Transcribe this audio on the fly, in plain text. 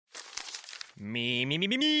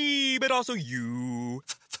Me, but also you.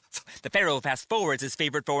 The Pharaoh fast forwards his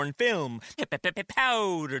favorite foreign film,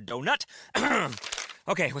 Powder Donut.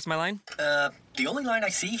 Okay, what's my line? The only line I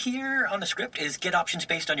see here on the script is get options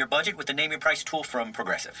based on your budget with the Name Your Price tool from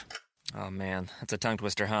Progressive. Oh man, that's a tongue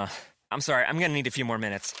twister, huh? I'm sorry, I'm gonna need a few more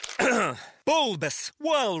minutes. Bulbous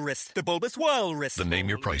Walrus, the Bulbous Walrus. The Name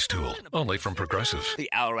Your Price tool, only from Progressive. The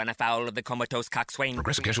owl ran afoul of the comatose coxswain.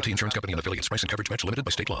 Progressive Casualty Insurance Company and affiliates. Price and coverage match limited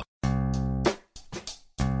by state law.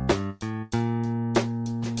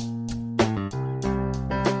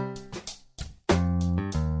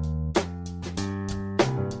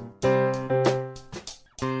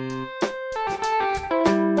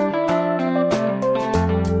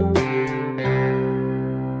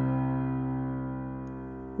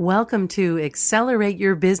 Welcome to Accelerate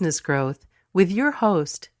Your Business Growth with your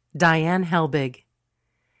host, Diane Helbig.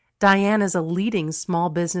 Diane is a leading small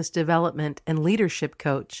business development and leadership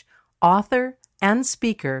coach, author, and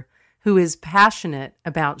speaker who is passionate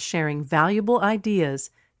about sharing valuable ideas,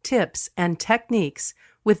 tips, and techniques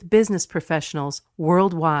with business professionals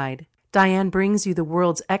worldwide. Diane brings you the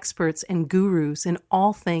world's experts and gurus in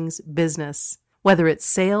all things business, whether it's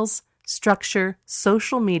sales, structure,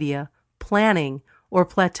 social media, planning, or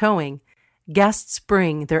plateauing. Guests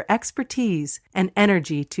bring their expertise and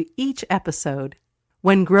energy to each episode.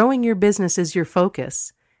 When growing your business is your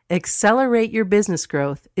focus, Accelerate Your Business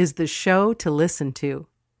Growth is the show to listen to.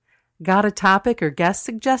 Got a topic or guest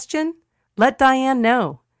suggestion? Let Diane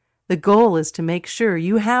know. The goal is to make sure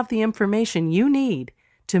you have the information you need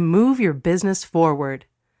to move your business forward.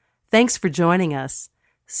 Thanks for joining us.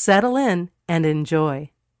 Settle in and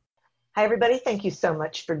enjoy. Hi, everybody. Thank you so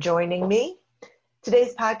much for joining me.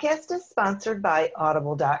 Today's podcast is sponsored by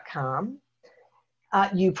Audible.com.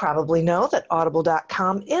 You probably know that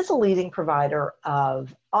Audible.com is a leading provider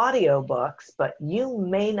of audiobooks, but you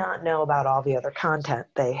may not know about all the other content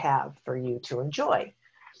they have for you to enjoy.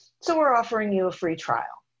 So we're offering you a free trial.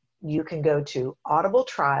 You can go to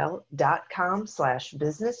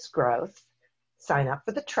audibletrial.com/businessgrowth, sign up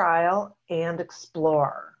for the trial, and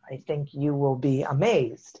explore. I think you will be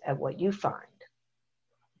amazed at what you find.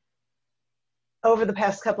 Over the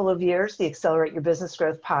past couple of years, the Accelerate Your Business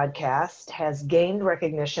Growth podcast has gained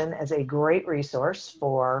recognition as a great resource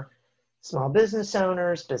for small business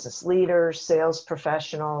owners, business leaders, sales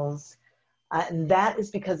professionals, and that is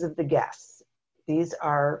because of the guests. These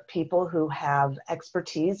are people who have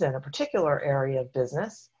expertise in a particular area of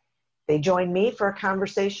business. They join me for a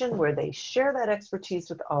conversation where they share that expertise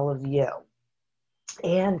with all of you.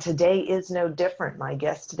 And today is no different. My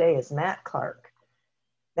guest today is Matt Clark.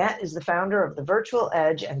 Matt is the founder of The Virtual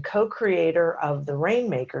Edge and co-creator of the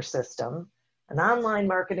Rainmaker System, an online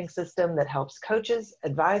marketing system that helps coaches,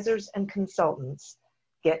 advisors, and consultants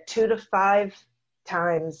get 2 to 5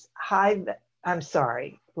 times 2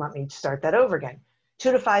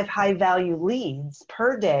 to 5 high-value leads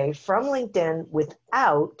per day from LinkedIn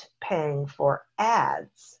without paying for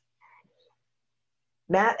ads.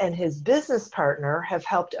 Matt and his business partner have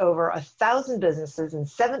helped over 1,000 businesses in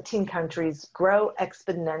 17 countries grow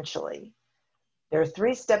exponentially. Their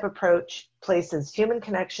 3-step approach places human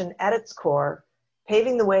connection at its core,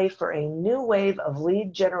 paving the way for a new wave of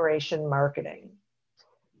lead generation marketing.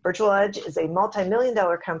 Virtual Edge is a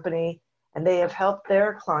multi-million-dollar company, and they have helped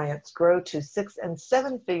their clients grow to 6 and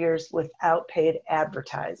 7 figures without paid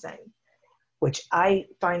advertising, which I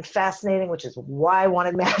find fascinating, which is why I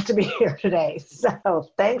wanted Matt to be here today. So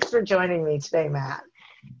thanks for joining me today, Matt.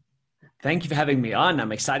 Thank you for having me on.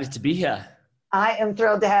 I'm excited to be here. I am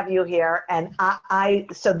thrilled to have you here. And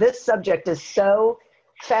so this subject is so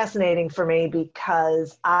fascinating for me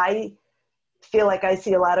because I feel like I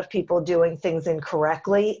see a lot of people doing things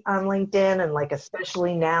incorrectly on LinkedIn, and like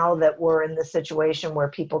especially now that we're in this situation where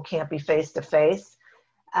people can't be face-to-face,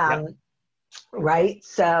 right?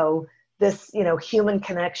 So this, human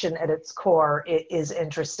connection at its core is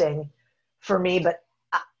interesting for me. But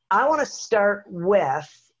I want to start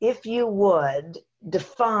with, if you would,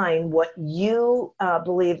 define what you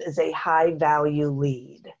believe is a high-value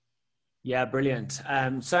lead. Yeah, brilliant.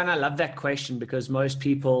 And I love that question because most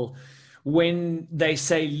people, when they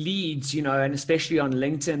say leads, and especially on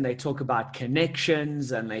LinkedIn, they talk about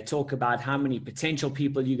connections and they talk about how many potential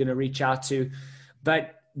people you're going to reach out to.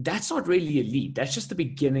 But that's not really a lead. That's just the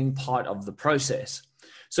beginning part of the process.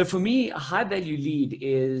 So for me, a high value lead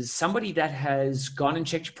is somebody that has gone and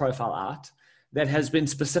checked your profile out, that has been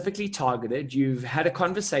specifically targeted. You've had a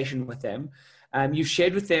conversation with them. You've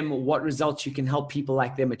shared with them what results you can help people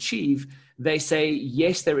like them achieve. They say,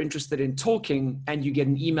 yes, they're interested in talking, and you get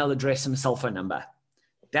an email address and a cell phone number.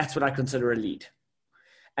 That's what I consider a lead.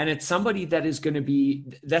 And it's somebody that is going to be,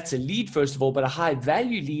 that's a lead, first of all, but a high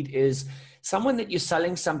value lead is someone that you're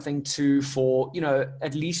selling something to for,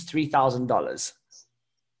 at least $3,000.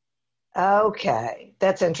 Okay.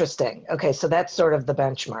 That's interesting. Okay. So that's sort of the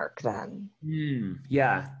benchmark then.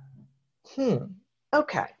 Yeah.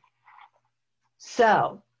 Okay.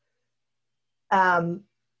 So,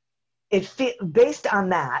 based on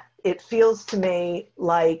that, it feels to me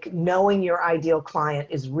like knowing your ideal client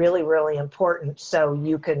is really, really important so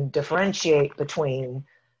you can differentiate between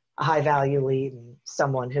a high value lead and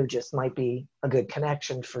someone who just might be a good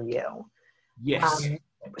connection for you. Yes.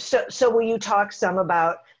 So will you talk some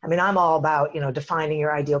about, I'm all about, defining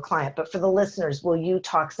your ideal client, but for the listeners, will you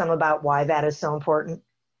talk some about why that is so important?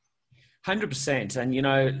 100%.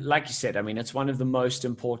 And, like you said, it's one of the most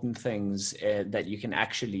important things that you can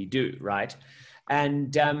actually do, right?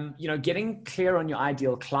 And, getting clear on your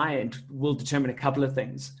ideal client will determine a couple of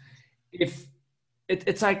things. If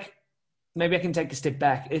it's like, maybe I can take a step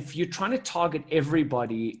back. If you're trying to target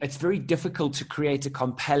everybody, it's very difficult to create a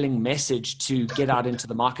compelling message to get out into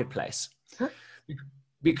the marketplace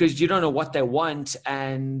because you don't know what they want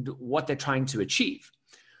and what they're trying to achieve.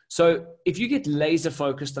 So if you get laser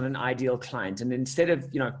focused on an ideal client and instead of,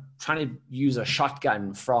 trying to use a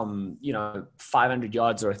shotgun from, 500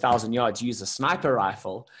 yards or 1,000 yards, use a sniper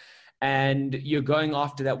rifle, and you're going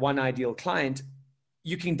after that one ideal client,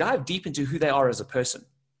 you can dive deep into who they are as a person.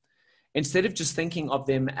 Instead of just thinking of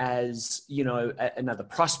them as, another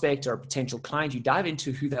prospect or a potential client, you dive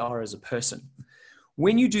into who they are as a person.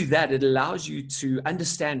 When you do that, it allows you to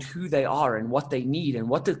understand who they are and what they need and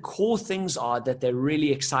what the core things are that they're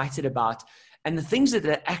really excited about and the things that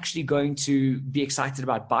they're actually going to be excited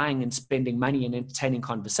about buying and spending money and entertaining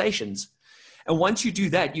conversations. And once you do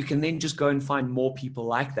that, you can then just go and find more people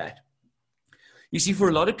like that. You see, for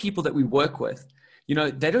a lot of people that we work with,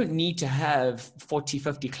 they don't need to have 40,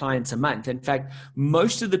 50 clients a month. In fact,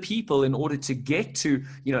 most of the people, in order to get to,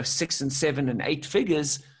 6 and 7 and 8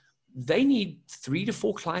 figures, they need 3 to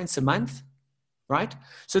 4 clients a month, right?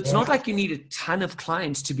 So it's not like you need a ton of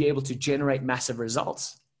clients to be able to generate massive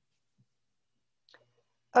results.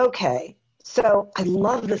 Okay. So I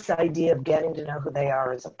love this idea of getting to know who they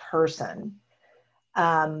are as a person.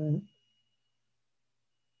 And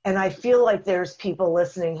I feel like there's people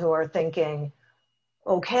listening who are thinking,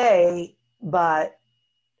 okay, but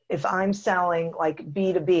if I'm selling like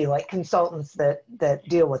B2B, like consultants that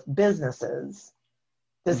deal with businesses,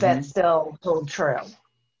 does that still hold true?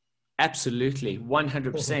 Absolutely,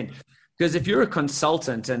 100%. Because if you're a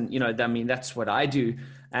consultant and, that's what I do,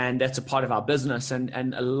 and that's a part of our business.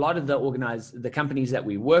 And a lot of the companies that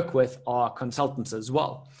we work with are consultants as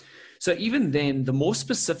well. So even then, the more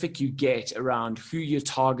specific you get around who you're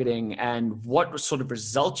targeting and what sort of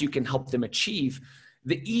result you can help them achieve,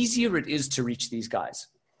 the easier it is to reach these guys.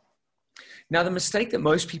 Now, the mistake that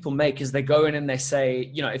most people make is they go in and they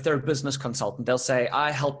say, if they're a business consultant, they'll say,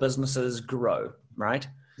 I help businesses grow, right?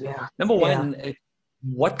 Yeah. Number one,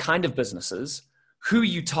 what kind of businesses? Who are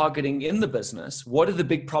you targeting in the business? What are the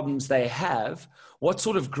big problems they have? What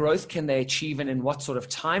sort of growth can they achieve and in what sort of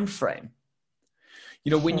time frame?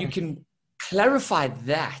 When you can clarify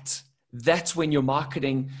that, that's when your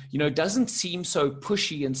marketing, doesn't seem so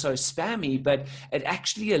pushy and so spammy, but it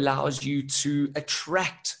actually allows you to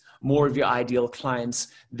attract more of your ideal clients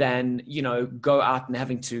than, go out and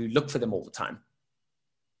having to look for them all the time.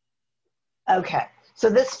 Okay.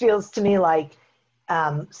 So this feels to me like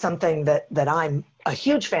something that I'm a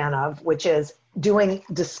huge fan of, which is doing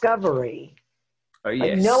discovery. Oh,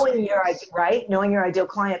 yes. Like knowing your ideal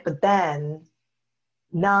client, but then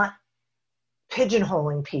not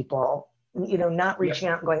pigeonholing people, not reaching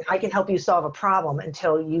out and going, I can help you solve a problem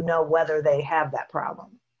until you know whether they have that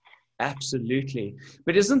problem. Absolutely.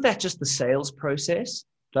 But isn't that just the sales process,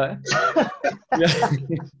 though?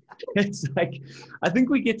 It's like, I think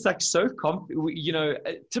we get like so,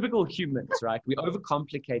 typical humans, right? We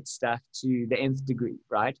overcomplicate stuff to the nth degree,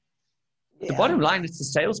 right? Yeah. The bottom line is the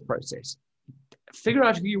sales process. Figure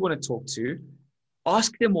out who you want to talk to.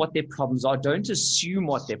 Ask them what their problems are. Don't assume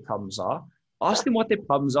what their problems are. Ask them what their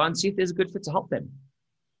problems are and see if there's a good fit to help them.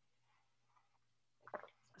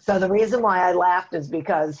 So the reason why I laughed is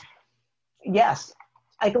because, yes,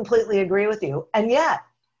 I completely agree with you. And yet,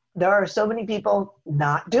 there are so many people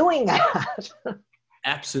not doing that.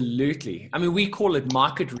 Absolutely. We call it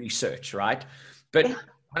market research, right? But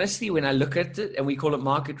honestly, when I look at it and we call it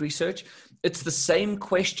market research, it's the same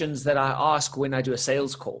questions that I ask when I do a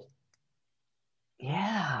sales call.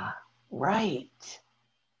 Yeah, right.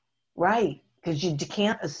 Right. Because you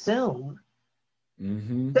can't assume.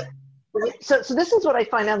 Mm-hmm. So this is what I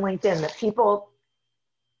find on LinkedIn, that people,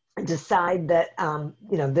 decide that,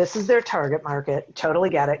 this is their target market. Totally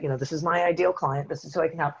get it. This is my ideal client. This is who I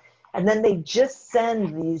can help. And then they just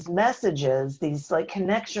send these messages, these like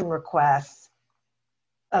connection requests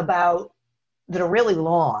that are really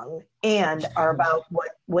long and are about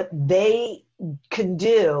what they can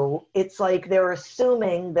do. It's like they're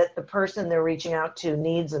assuming that the person they're reaching out to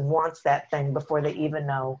needs and wants that thing before they even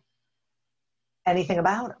know anything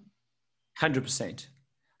about them. 100%.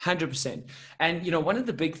 100%. And, one of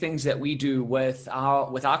the big things that we do with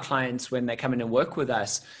our clients when they come in and work with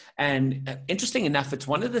us, and interesting enough, it's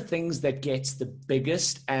one of the things that gets the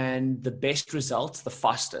biggest and the best results the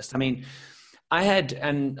fastest. I mean, I had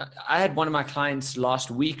one of my clients last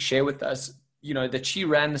week share with us, that she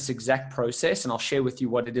ran this exact process, and I'll share with you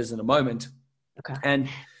what it is in a moment. Okay. And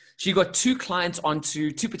she got two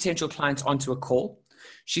potential clients onto a call.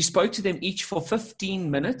 She spoke to them each for 15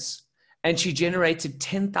 minutes. And she generated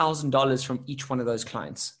 $10,000 from each one of those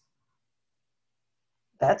clients.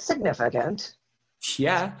 That's significant.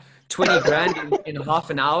 Yeah. 20 grand in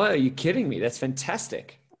half an hour. Are you kidding me? That's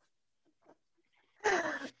fantastic.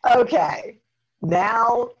 Okay.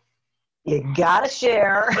 Now you got to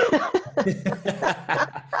share.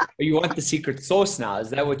 You want the secret sauce now.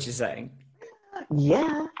 Is that what you're saying?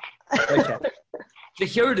 Yeah. Okay. So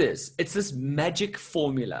here it is. It's this magic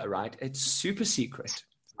formula, right? It's super secret,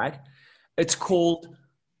 right? It's called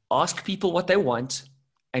ask people what they want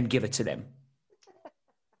and give it to them.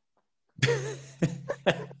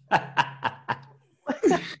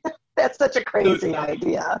 That's such a crazy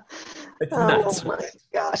idea. It's nuts. Oh my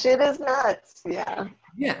gosh, it is nuts. Yeah.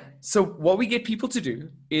 Yeah. So what we get people to do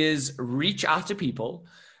is reach out to people,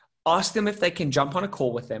 ask them if they can jump on a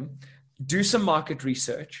call with them, do some market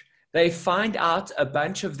research. They find out a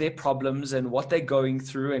bunch of their problems and what they're going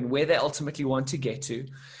through and where they ultimately want to get to.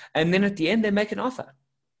 And then at the end, they make an offer,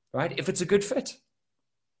 right? If it's a good fit.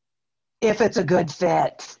 If it's a good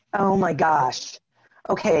fit. Oh my gosh.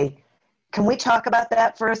 Okay. Can we talk about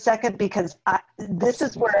that for a second? Because this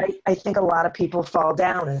is where I think a lot of people fall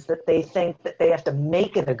down, is that they think that they have to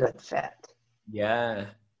make it a good fit. Yeah.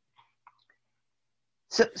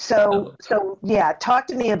 So yeah, talk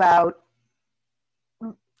to me about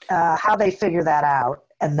how they figure that out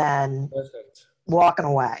and then walking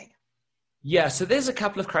away. Yeah, so there's a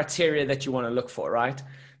couple of criteria that you want to look for, right?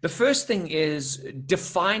 The first thing is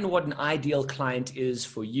define what an ideal client is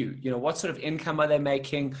for you. What sort of income are they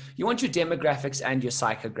making? You want your demographics and your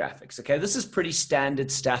psychographics, okay? This is pretty standard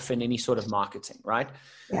stuff in any sort of marketing, right?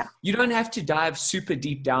 Yeah. You don't have to dive super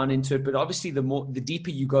deep down into it, but obviously the deeper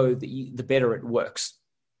you go, the better it works.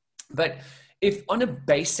 But if on a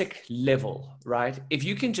basic level, right, if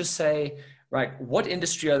you can just say, right, what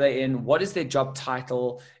industry are they in? What is their job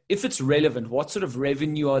title? If it's relevant, what sort of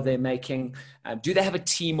revenue are they making? Do they have a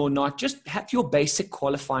team or not? Just have your basic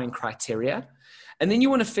qualifying criteria. And then you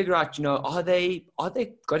want to figure out, are they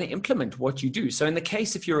going to implement what you do? So in the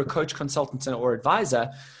case, if you're a coach, consultant, or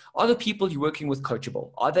advisor, are the people you're working with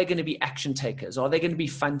coachable? Are they going to be action takers? Are they going to be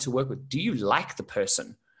fun to work with? Do you like the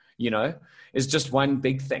person? Is just one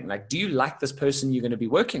big thing. Like, do you like this person you're going to be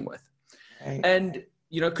working with? Right. And,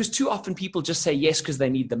 because too often people just say yes because they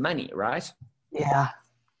need the money, right? Yeah.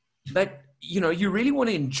 But, you really want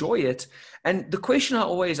to enjoy it. And the question I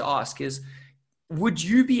always ask is, would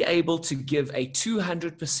you be able to give a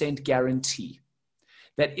 200% guarantee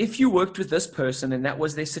that if you worked with this person and that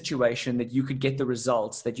was their situation, that you could get the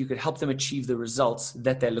results, that you could help them achieve the results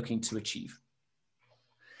that they're looking to achieve?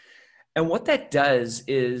 And what that does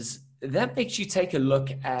is that makes you take a look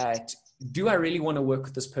at, do I really want to work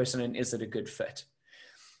with this person and is it a good fit?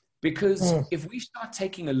 Because if we start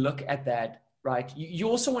taking a look at that, right, you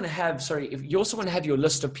also want to have, your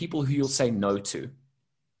list of people who you'll say no to.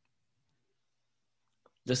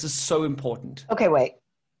 This is so important. Okay, wait.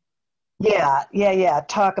 Yeah.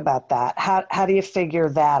 Talk about that. How do you figure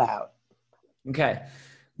that out? Okay.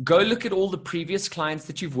 Go look at all the previous clients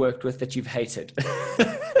that you've worked with that you've hated.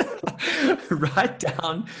 Write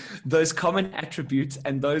down those common attributes,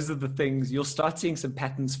 and those are the things you'll start seeing some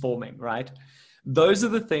patterns forming, right? Those are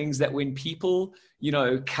the things that when people,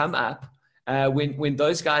 come up, when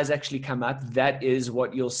those guys actually come up, that is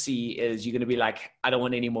what you'll see is you're going to be like, I don't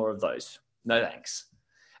want any more of those. No, thanks.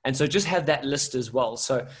 And so just have that list as well.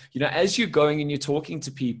 So, as you're going and you're talking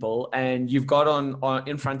to people and you've got on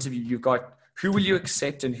in front of you, you've got who will you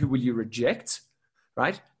accept and who will you reject,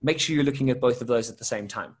 right? Make sure you're looking at both of those at the same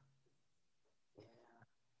time.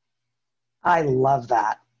 I love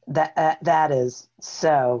that. That is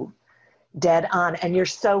so dead on. And you're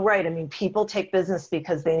so right. I mean, people take business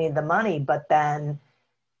because they need the money, but then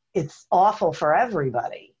it's awful for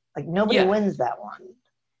everybody. Like nobody wins that one.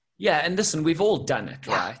 Yeah. And listen, we've all done it,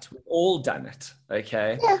 right? We've all done it.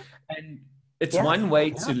 Okay. Yeah. And it's one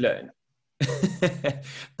way to learn.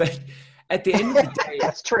 But at the end of the day,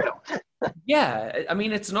 that's true. Yeah. I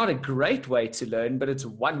mean, it's not a great way to learn, but it's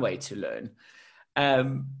one way to learn.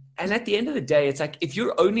 And at the end of the day, it's like, if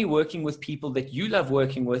you're only working with people that you love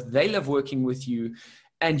working with, they love working with you,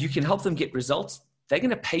 and you can help them get results, they're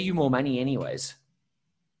going to pay you more money anyways.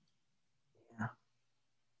 Yeah.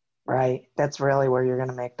 Right. That's really where you're going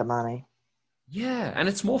to make the money. Yeah. And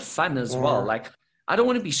it's more fun as well. Like, I don't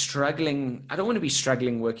want to be struggling. I don't want to be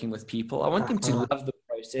struggling working with people. I want them to love the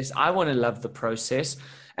process. I want to love the process,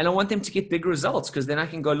 and I want them to get big results, because then I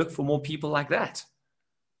can go look for more people like that.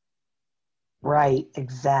 Right.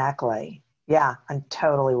 Exactly. Yeah. I'm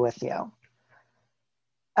totally with you.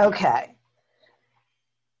 Okay.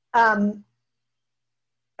 I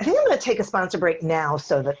think I'm going to take a sponsor break now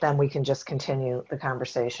so that then we can just continue the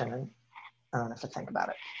conversation, and I don't have to think about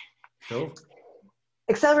it. Cool.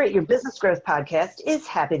 Accelerate Your Business Growth podcast is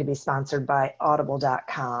happy to be sponsored by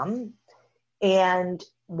Audible.com. And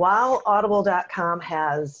while Audible.com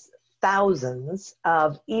has thousands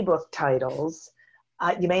of ebook titles,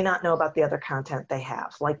 you may not know about the other content they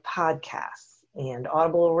have, like podcasts and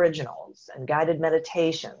Audible originals and guided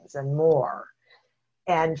meditations and more.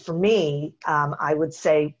 And for me, I would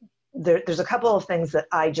say there's a couple of things that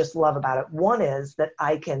I just love about it. One is that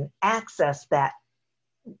I can access that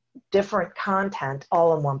different content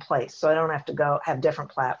all in one place. So I don't have to go have different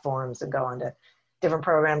platforms and go onto different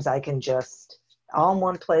programs. I can just all in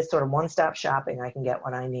one place, sort of one-stop shopping. I can get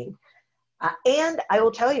what I need. And I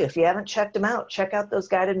will tell you, if you haven't checked them out, check out those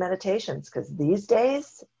guided meditations, because these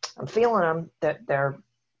days I'm feeling them, that they're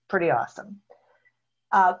pretty awesome.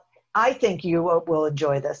 I think you will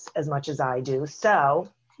enjoy this as much as I do. So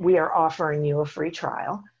we are offering you a free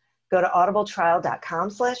trial. Go to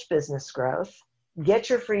audibletrial.com/businessgrowth. Get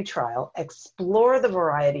your free trial. Explore the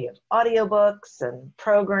variety of audiobooks and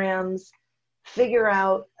programs. Figure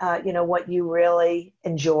out, what you really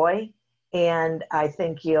enjoy. And I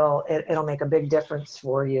think it'll make a big difference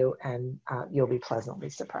for you, and you'll be pleasantly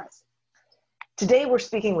surprised. Today, we're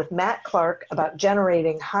speaking with Matt Clark about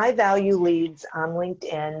generating high-value leads on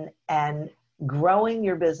LinkedIn and growing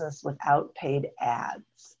your business without paid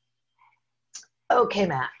ads. Okay,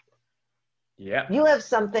 Matt. Yeah. You have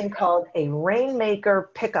something called a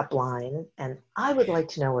Rainmaker pickup line, and I would like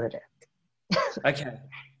to know what it is. Okay.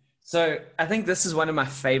 So I think this is one of my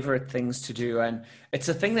favorite things to do, and it's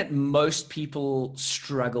a thing that most people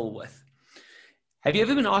struggle with. Have you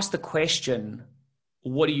ever been asked the question,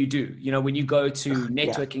 what do you do? When you go to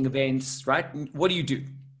networking events, right? What do you do?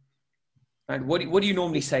 Right? What do you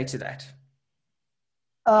normally say to that?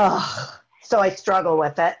 So I struggle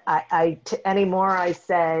with it. Anymore, I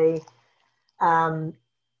say, I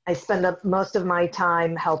spend most of my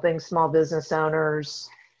time helping small business owners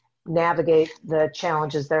navigate the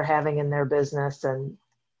challenges they're having in their business and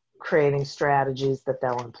creating strategies that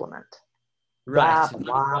they'll implement. Right.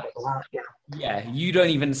 Blah, blah, yeah. You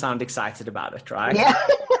don't even sound excited about it, right? Yeah.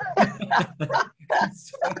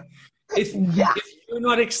 If you're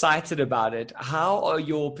not excited about it, how are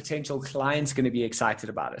your potential clients going to be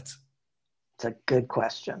excited about it? It's a good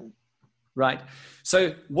question. Right.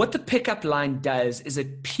 So what the pickup line does is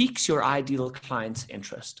it piques your ideal client's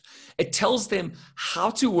interest. It tells them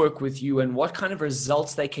how to work with you and what kind of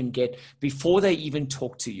results they can get before they even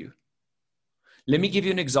talk to you. Let me give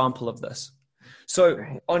you an example of this. So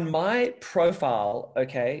on my profile,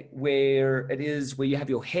 where you have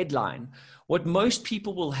your headline, what most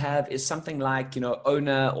people will have is something like,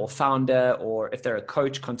 owner or founder, or if they're a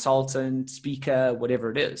coach, consultant, speaker,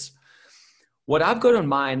 whatever it is. What I've got on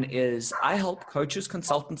mine is I help coaches,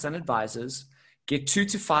 consultants, and advisors get 2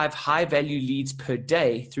 to 5 high-value leads per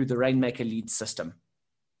day through the Rainmaker lead system.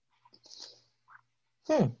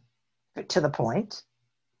 To the point.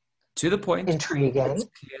 To the point. Intriguing.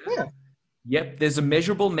 Yeah. Yep. There's a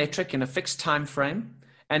measurable metric in a fixed time frame,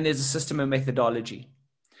 and there's a system and methodology.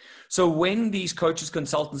 So when these coaches,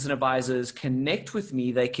 consultants, and advisors connect with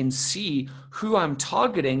me, they can see who I'm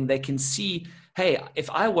targeting. They can see, hey, if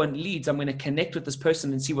I want leads, I'm going to connect with this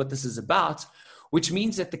person and see what this is about, which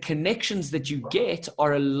means that the connections that you get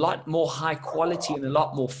are a lot more high quality and a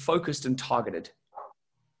lot more focused and targeted.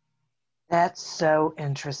 That's so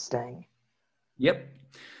interesting. Yep.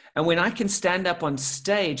 And when I can stand up on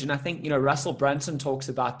stage, and I think, Russell Brunson talks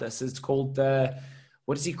about this, it's called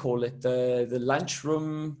what does he call it? The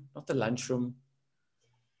lunchroom, not the lunchroom,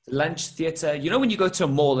 the lunch theater. When you go to a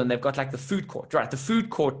mall and they've got like the food court, right? The food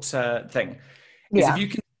court thing. Is if you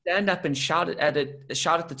can stand up and shout at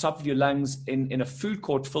the top of your lungs in a food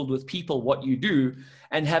court filled with people what you do,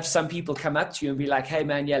 and have some people come up to you and be like, hey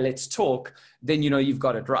man, yeah, let's talk, then you know you've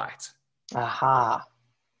got it right. Aha.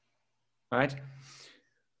 Right?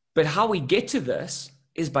 But how we get to this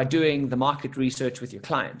is by doing the market research with your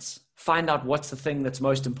clients. Find out what's the thing that's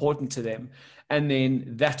most important to them, and then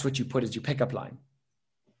that's what you put as your pickup line.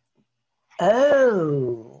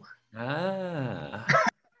 Oh. Ah.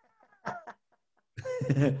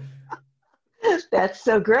 That's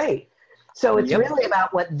so great. So it's really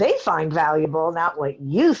about what they find valuable, not what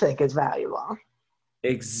you think is valuable.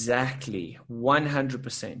 Exactly.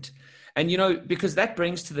 100%. And, you know, because that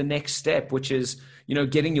brings to the next step, which is, you know,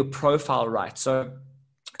 getting your profile right. So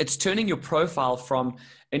it's turning your profile from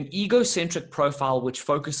an egocentric profile, which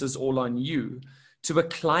focuses all on you, to a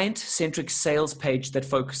client-centric sales page that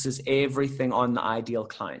focuses everything on the ideal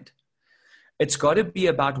client. It's got to be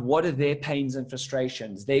about what are their pains and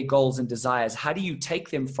frustrations, their goals and desires. How do you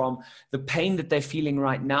take them from the pain that they're feeling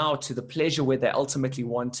right now to the pleasure where they ultimately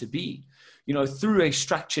want to be, you know, through a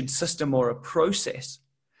structured system or a process.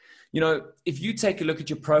 You know, if you take a look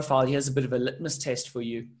at your profile, here's a bit of a litmus test for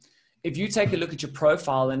you. If you take a look at your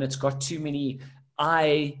profile and it's got too many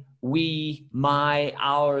I, we, my,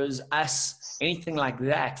 ours, us, anything like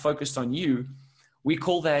that focused on you, we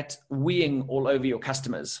call that weeing all over your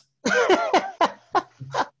customers. I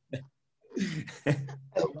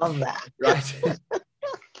love that. Right.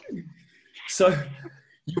 So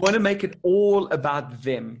you want to make it all about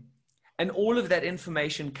them. And all of that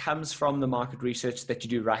information comes from the market research that you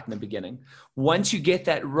do right in the beginning. Once you get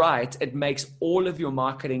that right, it makes all of your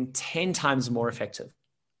marketing 10 times more effective.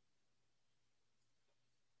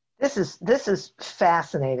 This is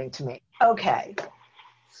fascinating to me. Okay.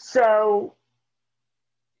 So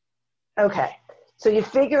you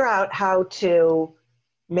figure out how to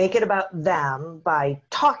make it about them by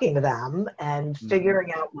talking to them and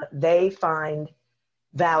figuring out what they find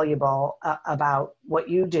valuable about what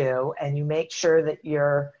you do, and you make sure that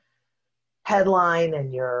your headline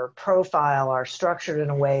and your profile are structured in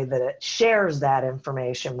a way that it shares that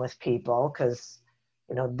information with people, because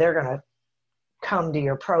you know they're going to come to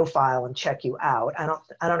your profile and check you out. I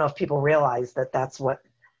don't know if people realize that that's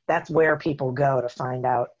where people go to find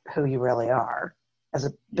out who you really are as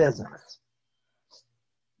a business.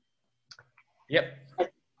 Yep.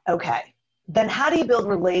 Okay. Then how do you build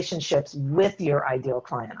relationships with your ideal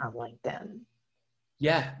client on LinkedIn?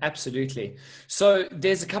 Yeah, absolutely. So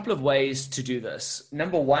there's a couple of ways to do this.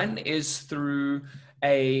 Number one is through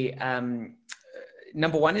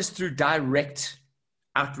direct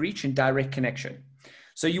outreach and direct connection.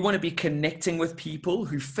 So you want to be connecting with people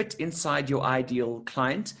who fit inside your ideal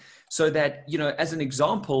client, so that, you know, as an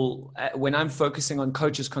example, when I'm focusing on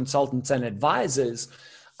coaches, consultants, and advisors,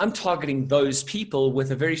 I'm targeting those people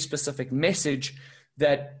with a very specific message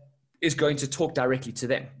that is going to talk directly to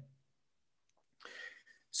them.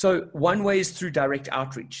 So one way is through direct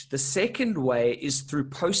outreach. The second way is through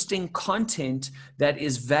posting content that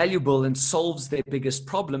is valuable and solves their biggest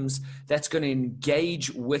problems, that's going to engage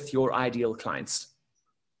with your ideal clients.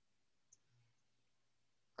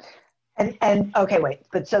 And okay, wait,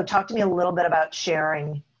 but so talk to me a little bit about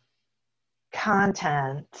sharing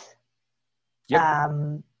content.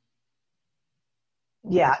 Yep.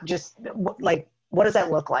 Yeah, just like, what does that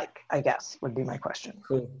look like, I guess, would be my question.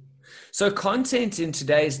 Cool. So content in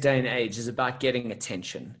today's day and age is about getting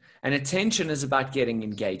attention, and attention is about getting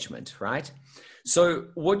engagement, right? So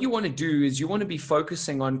what you want to do is you want to be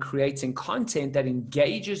focusing on creating content that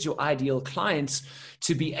engages your ideal clients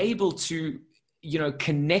to be able to, you know,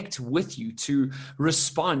 connect with you, to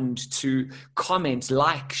respond, to comment,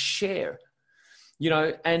 like, share, you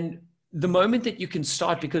know. And the moment that you can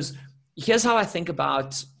start, because here's how I think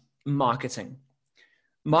about marketing.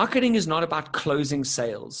 Marketing is not about closing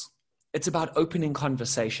sales. It's about opening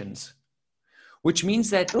conversations, which means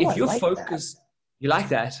that if you're focused, you like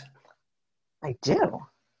that? I do.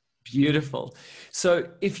 Beautiful. So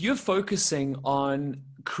if you're focusing on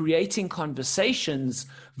creating conversations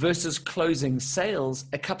versus closing sales,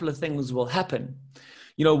 a couple of things will happen.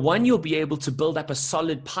 You know, one, you'll be able to build up a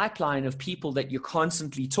solid pipeline of people that you're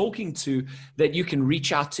constantly talking to, that you can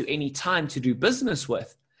reach out to any time to do business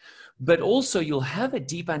with. But also you'll have a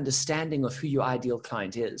deep understanding of who your ideal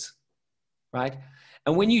client is, right?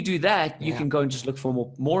 And when you do that, you can go and just look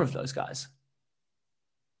for more of those guys.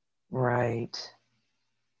 Right.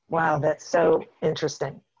 Wow, that's so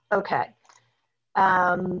interesting. Okay.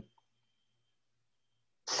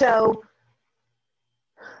 So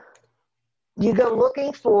you go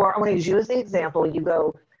looking for, I want to use you as the example, you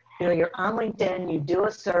go, you know, you're on LinkedIn, you do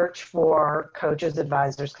a search for coaches,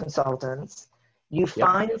 advisors, consultants, You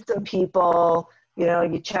find some people, you know,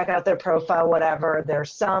 you check out their profile, whatever.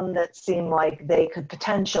 There's some that seem like they could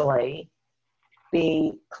potentially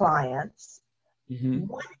be clients. Mm-hmm.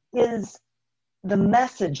 What is the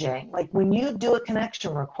messaging? Like when you do a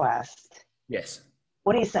connection request, Yes.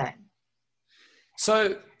 what are you saying?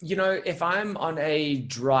 So, you know, if I'm on a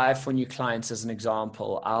drive for new clients, as an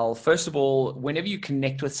example, I'll first of all, whenever you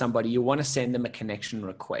connect with somebody, you want to send them a connection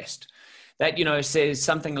request that, you know, says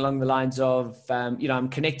something along the lines of, you know, I'm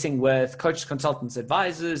connecting with coaches, consultants,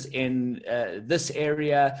 advisors in this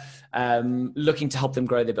area, looking to help them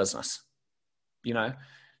grow their business, you know?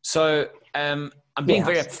 So I'm being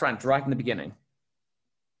very upfront right in the beginning.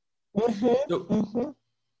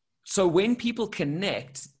 So when people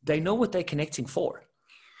connect, they know what they're connecting for,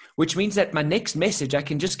 which means that my next message, I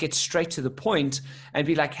can just get straight to the point and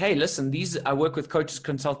be like, hey, listen, I work with coaches,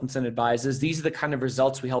 consultants, and advisors. These are the kind of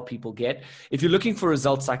results we help people get. If you're looking for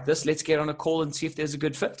results like this, let's get on a call and see if there's a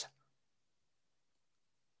good fit.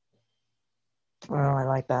 Oh, I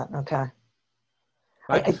like that. Okay.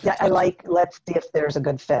 Right? I like, let's see if there's a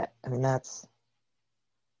good fit. I mean, it's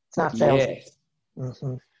not salesy. Yes.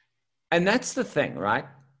 And that's the thing, right?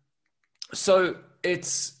 So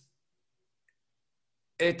it's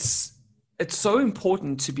so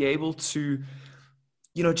important to be able to,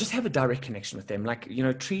 you know, just have a direct connection with them, like, you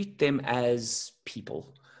know, treat them as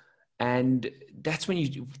people. And that's when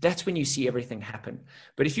you see everything happen.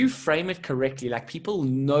 But if you frame it correctly, like people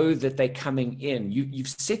know that they're coming in, you've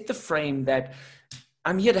set the frame that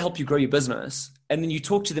I'm here to help you grow your business. And then you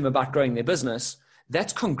talk to them about growing their business.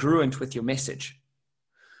 That's congruent with your message.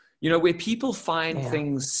 You know, where people find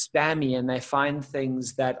things spammy and they find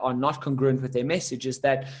things that are not congruent with their message is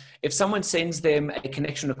that if someone sends them a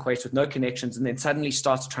connection request with no connections and then suddenly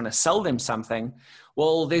starts trying to sell them something,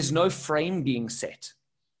 well, there's no frame being set,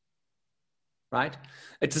 right?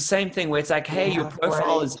 It's the same thing where it's like, hey, your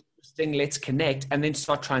profile is interesting, let's connect, and then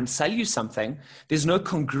start trying to sell you something. There's no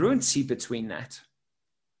congruency between that.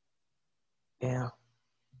 Yeah.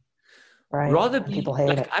 Right. Rather be, people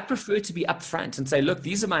hate it. I prefer to be upfront and say, look,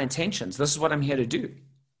 these are my intentions. This is what I'm here to do. Do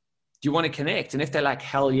you want to connect? And if they're like,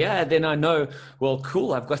 hell yeah, then I know, well,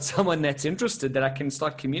 cool. I've got someone that's interested that I can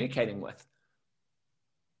start communicating with.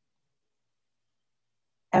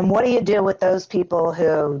 And what do you do with those people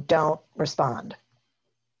who don't respond?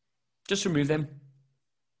 Just remove them.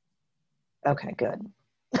 Okay, good.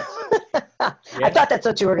 I thought that's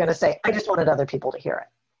what you were going to say. I just wanted other people to hear it.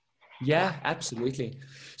 Yeah, absolutely.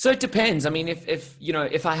 So it depends. I mean, if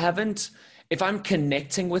I'm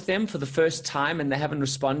connecting with them for the first time and they haven't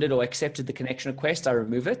responded or accepted the connection request, I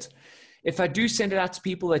remove it. If I do send it out to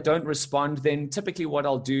people that don't respond, then typically what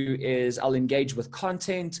I'll do is I'll engage with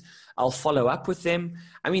content. I'll follow up with them.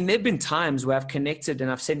 I mean, there've been times where I've connected and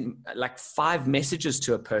I've sent like 5 messages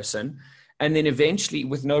to a person, and then eventually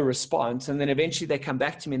with no response. And then eventually they come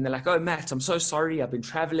back to me and they're like, oh, Matt, I'm so sorry. I've been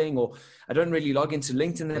traveling, or I don't really log into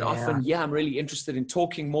LinkedIn that often. Yeah, I'm really interested in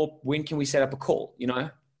talking more. When can we set up a call, you know?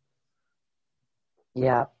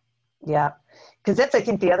 Yeah. Yeah. Because that's, I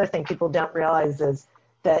think, the other thing people don't realize is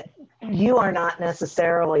that you are not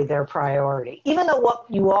necessarily their priority. Even though what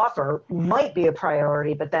you offer might be a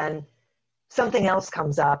priority, but then something else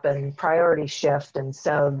comes up and priorities shift. And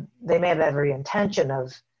so they may have every intention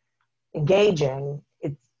of engaging.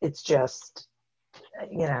 It's just,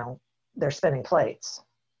 you know, they're spinning plates.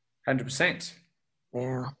 100%.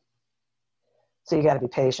 Yeah. So you got to be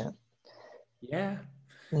patient. Yeah.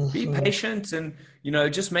 Be patient and, you know,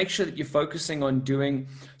 just make sure that you're focusing on doing.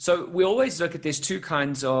 So we always look at there's two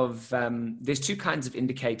kinds of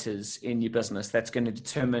indicators in your business that's going to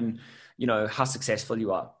determine, you know, how successful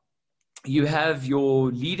you are. You have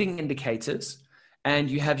your leading indicators and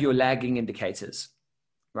you have your lagging indicators,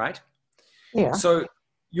 right? Yeah. So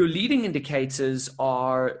your leading indicators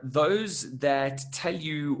are those that tell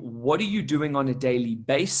you what are you doing on a daily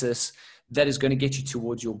basis that is going to get you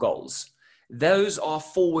towards your goals. Those are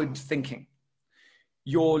forward thinking.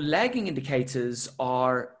 Your lagging indicators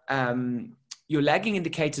are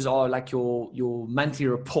like your monthly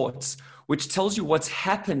reports, which tells you what's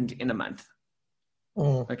happened in a month.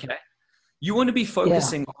 Okay. You want to be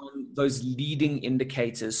focusing on those leading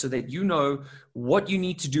indicators so that you know what you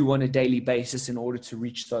need to do on a daily basis in order to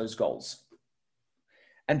reach those goals.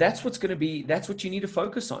 And that's what you need to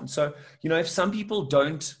focus on. So, you know, if some people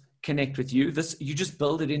don't connect with you, you just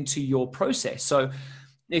build it into your process. So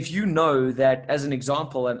if you know that, as an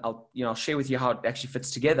example, and I'll share with you how it actually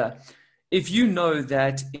fits together. If you know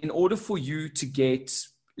that in order for you to get,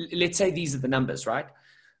 let's say these are the numbers, right?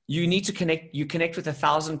 You need to connect with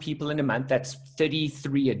 1,000 people in a month. That's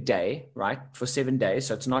 33 a day, right? For 7 days.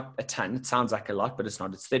 So it's not a ton. It sounds like a lot, but it's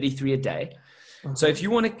not. It's 33 a day. So if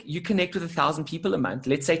you connect with 1,000 people a month,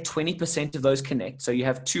 let's say 20% of those connect. So you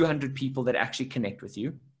have 200 people that actually connect with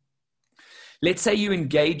you. Let's say you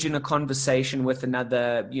engage in a conversation with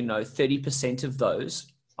another, 30% of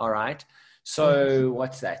those. All right. So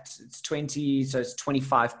what's that? It's 20. So it's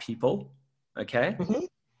 25 people. Okay. Mm-hmm.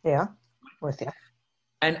 Yeah. With you.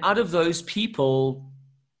 And out of those people,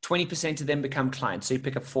 20% of them become clients. So you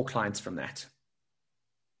pick up 4 clients from that.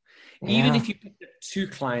 Yeah. Even if you pick up 2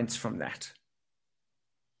 clients from that.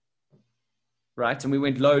 Right. And we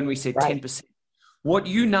went low and we said 10%. What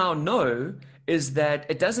you now know is that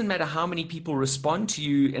it doesn't matter how many people respond to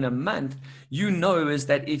you in a month. You know is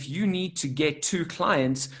that if you need to get 2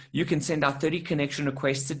 clients, you can send out 30 connection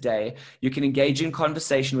requests a day. You can engage in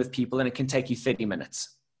conversation with people and it can take you 30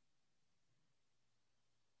 minutes.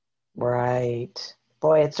 Right.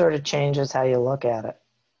 Boy, it sort of changes how you look at it.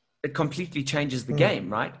 It completely changes the game,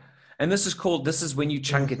 right? And this is when you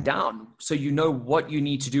chunk it down. So you know what you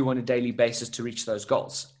need to do on a daily basis to reach those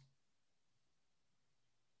goals.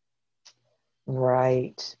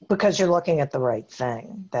 Right. Because you're looking at the right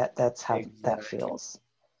thing. That's how that feels.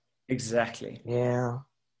 Exactly. Yeah.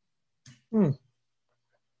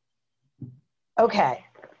 Okay.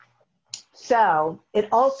 So it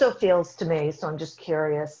also feels to me, so I'm just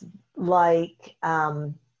curious, like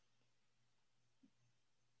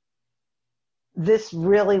this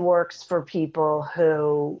really works for people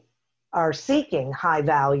who are seeking high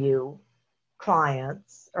value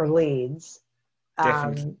clients or leads.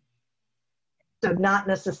 Definitely. So not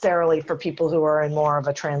necessarily for people who are in more of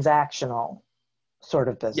a transactional sort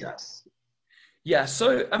of business. Yeah.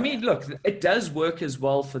 So, I mean, look, it does work as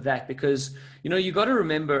well for that because, you got to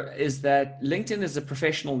remember is that LinkedIn is a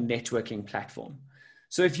professional networking platform.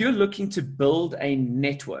 So if you're looking to build a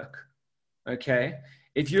network, okay,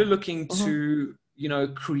 if you're looking to,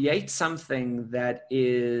 create something that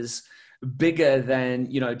is bigger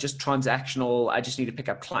than, just transactional, I just need to pick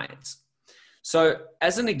up clients. So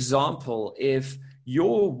as an example, if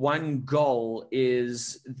your one goal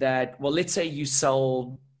is that, well, let's say you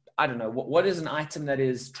sell, I don't know, what is an item that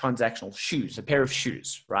is transactional? Shoes, a pair of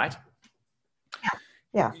shoes, right?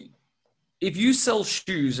 Yeah. If you sell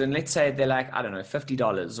shoes and let's say they're like, I don't know,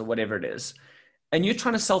 $50 or whatever it is, and you're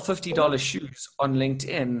trying to sell $50 shoes on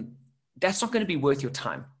LinkedIn, that's not going to be worth your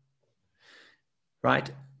time,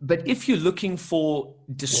 right? But if you're looking for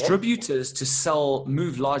distributors to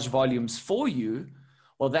move large volumes for you,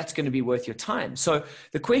 well, that's going to be worth your time. So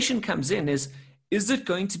the question comes in is it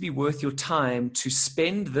going to be worth your time to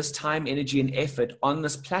spend this time, energy, and effort on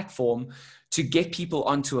this platform to get people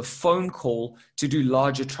onto a phone call to do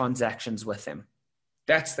larger transactions with them?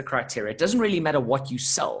 That's the criteria. It doesn't really matter what you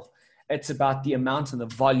sell. It's about the amount and the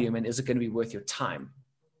volume, and is it going to be worth your time?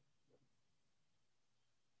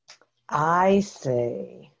 I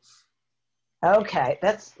see. Okay,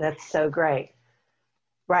 that's so great.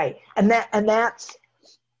 Right. And that's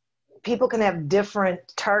people can have different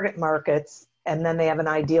target markets and then they have an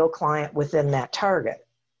ideal client within that target.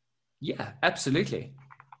 Yeah, absolutely.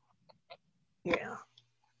 Yeah.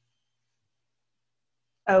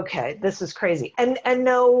 Okay, this is crazy. And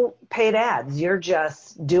no paid ads. You're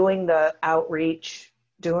just doing the outreach,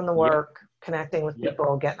 doing the work, connecting with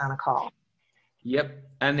people, getting on a call. Yep.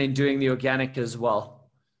 And then doing the organic as well.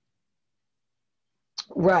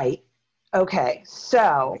 Right. Okay.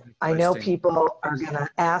 So I know people are going to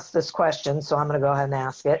ask this question, so I'm going to go ahead and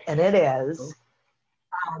ask it. And it is,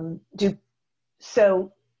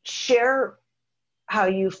 share how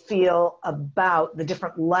you feel about the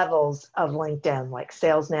different levels of LinkedIn, like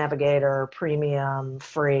Sales Navigator, Premium,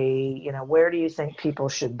 Free, where do you think people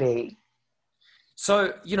should be?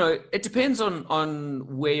 So, it depends on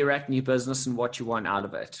where you're at in your business and what you want out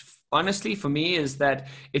of it. Honestly, for me is that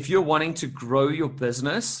if you're wanting to grow your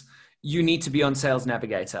business, you need to be on Sales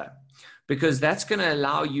Navigator because that's going to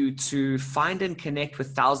allow you to find and connect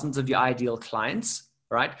with thousands of your ideal clients,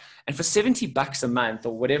 right? And for $70 a month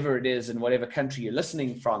or whatever it is in whatever country you're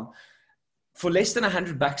listening from, for less than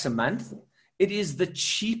 $100 a month, it is the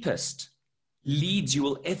cheapest leads you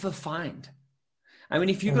will ever find. I mean,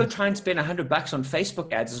 if you go try and spend $100 on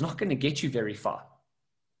Facebook ads, it's not going to get you very far,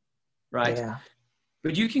 right? Yeah.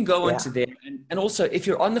 But you can go onto there. And also, if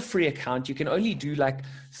you're on the free account, you can only do like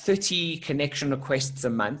 30 connection requests a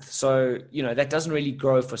month. So, that doesn't really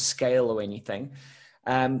grow for scale or anything.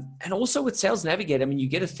 And also with Sales Navigator, I mean, you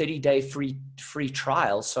get a 30-day free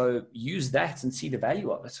trial. So use that and see the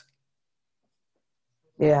value of it.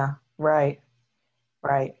 Yeah, right.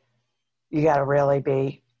 You got to really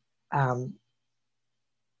be...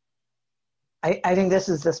 I think this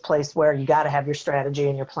is this place where you got to have your strategy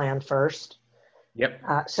and your plan first. Yep.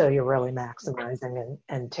 So you're really maximizing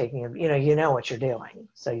and taking, you know what you're doing.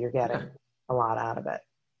 So you're getting a lot out of it.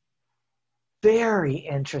 Very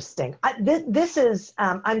interesting. This is,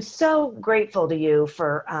 I'm so grateful to you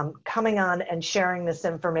for coming on and sharing this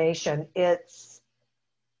information. It's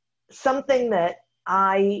something that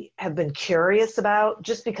I have been curious about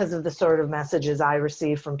just because of the sort of messages I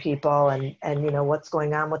receive from people and what's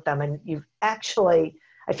going on with them. And you've actually,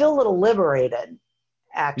 I feel a little liberated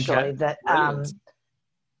actually that,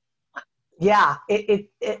 it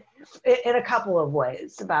in a couple of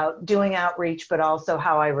ways about doing outreach, but also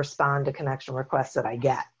how I respond to connection requests that I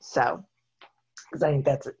get. So, because I think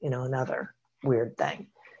that's, another weird thing.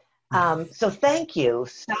 So thank you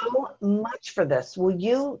so much for this. Will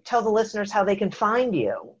you tell the listeners how they can find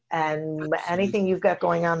you and anything you've got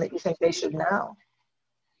going on that you think they should know?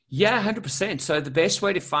 Yeah, 100%. So the best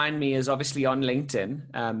way to find me is obviously on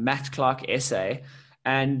LinkedIn, Matt Clark SA,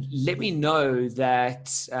 and let me know that,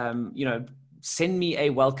 send me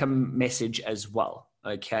a welcome message as well.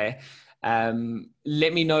 Okay.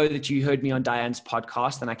 Let me know that you heard me on Diane's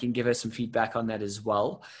podcast and I can give her some feedback on that as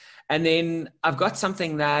well. And then I've got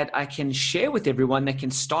something that I can share with everyone that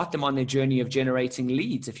can start them on their journey of generating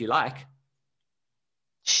leads, if you like.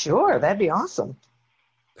 Sure. That'd be awesome.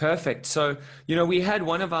 Perfect. So, we had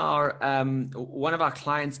one of our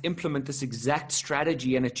clients implement this exact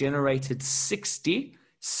strategy and it generated 60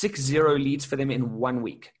 leads for them in 1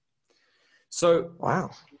 week. So, wow.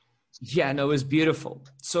 Yeah, no, it was beautiful.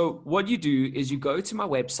 So what you do is you go to my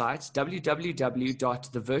website,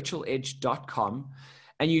 www.thevirtualedge.com,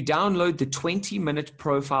 and you download the 20-minute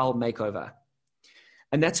profile makeover.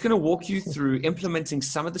 And that's going to walk you through implementing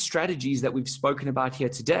some of the strategies that we've spoken about here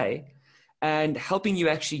today and helping you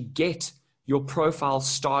actually get your profile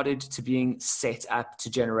started to being set up to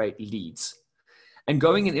generate leads. And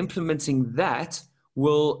going and implementing that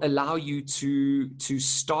will allow you to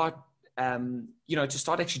start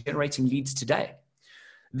actually generating leads today.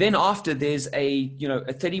 Then after there's a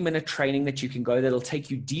 30-minute training that you can go that'll take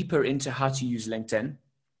you deeper into how to use LinkedIn.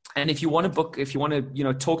 And if you want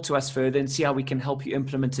to talk to us further and see how we can help you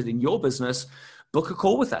implement it in your business, book a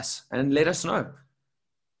call with us and let us know.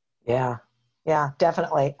 Yeah,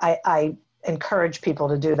 definitely. I encourage people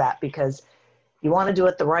to do that because you want to do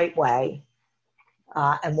it the right way.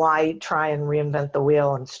 And why try and reinvent the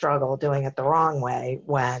wheel and struggle doing it the wrong way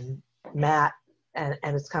when Matt and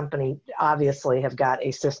his company obviously have got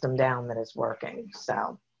a system down that is working.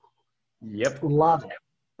 So, yep. Love it.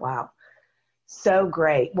 Wow. So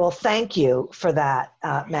great. Well, thank you for that,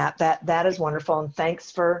 Matt. That is wonderful. And thanks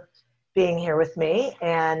for being here with me.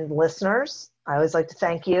 And listeners, I always like to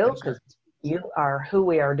thank you because you are who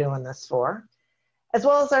we are doing this for, as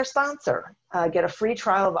well as our sponsor. Get a free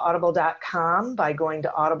trial of audible.com by going to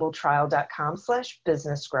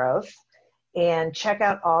audibletrial.com/businessgrowth and check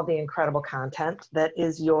out all the incredible content that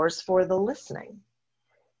is yours for the listening.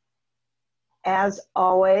 As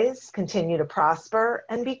always, continue to prosper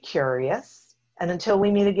and be curious. And until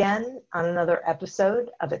we meet again on another episode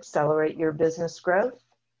of Accelerate Your Business Growth,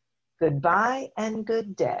 goodbye and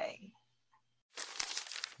good day.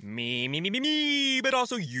 Me, but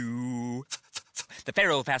also you. The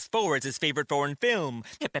Pharaoh fast forwards his favorite foreign film,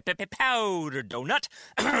 Powder Donut.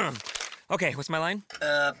 Okay, what's my line?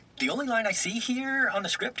 The only line I see here on the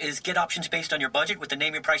script is get options based on your budget with the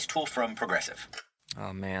Name Your Price tool from Progressive.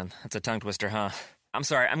 Oh man, that's a tongue twister, huh? I'm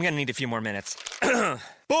sorry, I'm gonna need a few more minutes.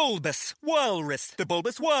 Bulbous Walrus, the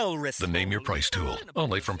Bulbous Walrus. The Name Your Price tool,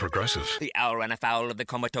 only from Progressive. The owl ran afoul of the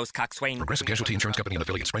comatose coxswain. Progressive Casualty Insurance Company and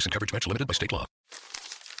affiliates. Price and coverage match limited by state law.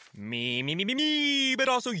 Me, but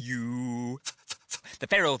also you. The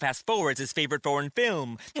Pharaoh fast forwards his favorite foreign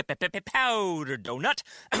film, Powder Donut.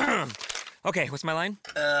 Okay, what's my line?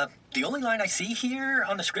 The only line I see here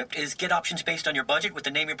on the script is get options based on your budget with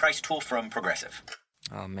the Name Your Price tool from Progressive.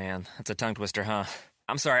 Oh man, that's a tongue twister, huh?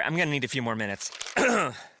 I'm sorry, I'm gonna need a few more minutes.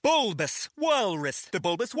 Bulbous Walrus, the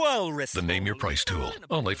Bulbous Walrus. The Name Your Price tool,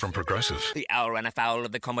 only from Progressive. The owl ran afoul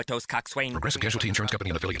of the comatose coxswain. Progressive Casualty Insurance Company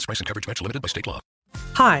and affiliates. Price and coverage match limited by state law.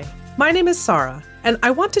 Hi, my name is Sarah, and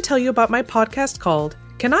I want to tell you about my podcast called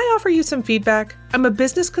Can I Offer You Some Feedback? I'm a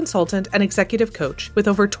business consultant and executive coach with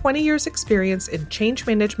over 20 years experience in change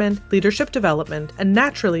management, leadership development, and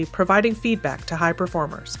naturally providing feedback to high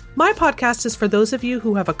performers. My podcast is for those of you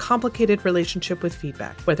who have a complicated relationship with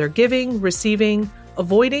feedback, whether giving, receiving,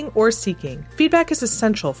 avoiding, or seeking. Feedback is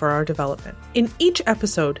essential for our development. In each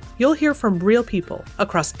episode, you'll hear from real people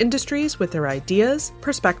across industries with their ideas,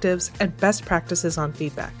 perspectives, and best practices on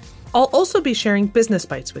feedback. I'll also be sharing Business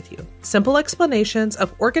Bites with you, simple explanations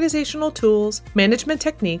of organizational tools, management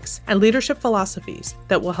techniques, and leadership philosophies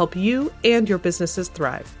that will help you and your businesses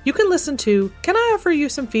thrive. You can listen to Can I Offer You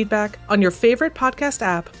Some Feedback on your favorite podcast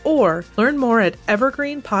app, or learn more at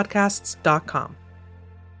evergreenpodcasts.com.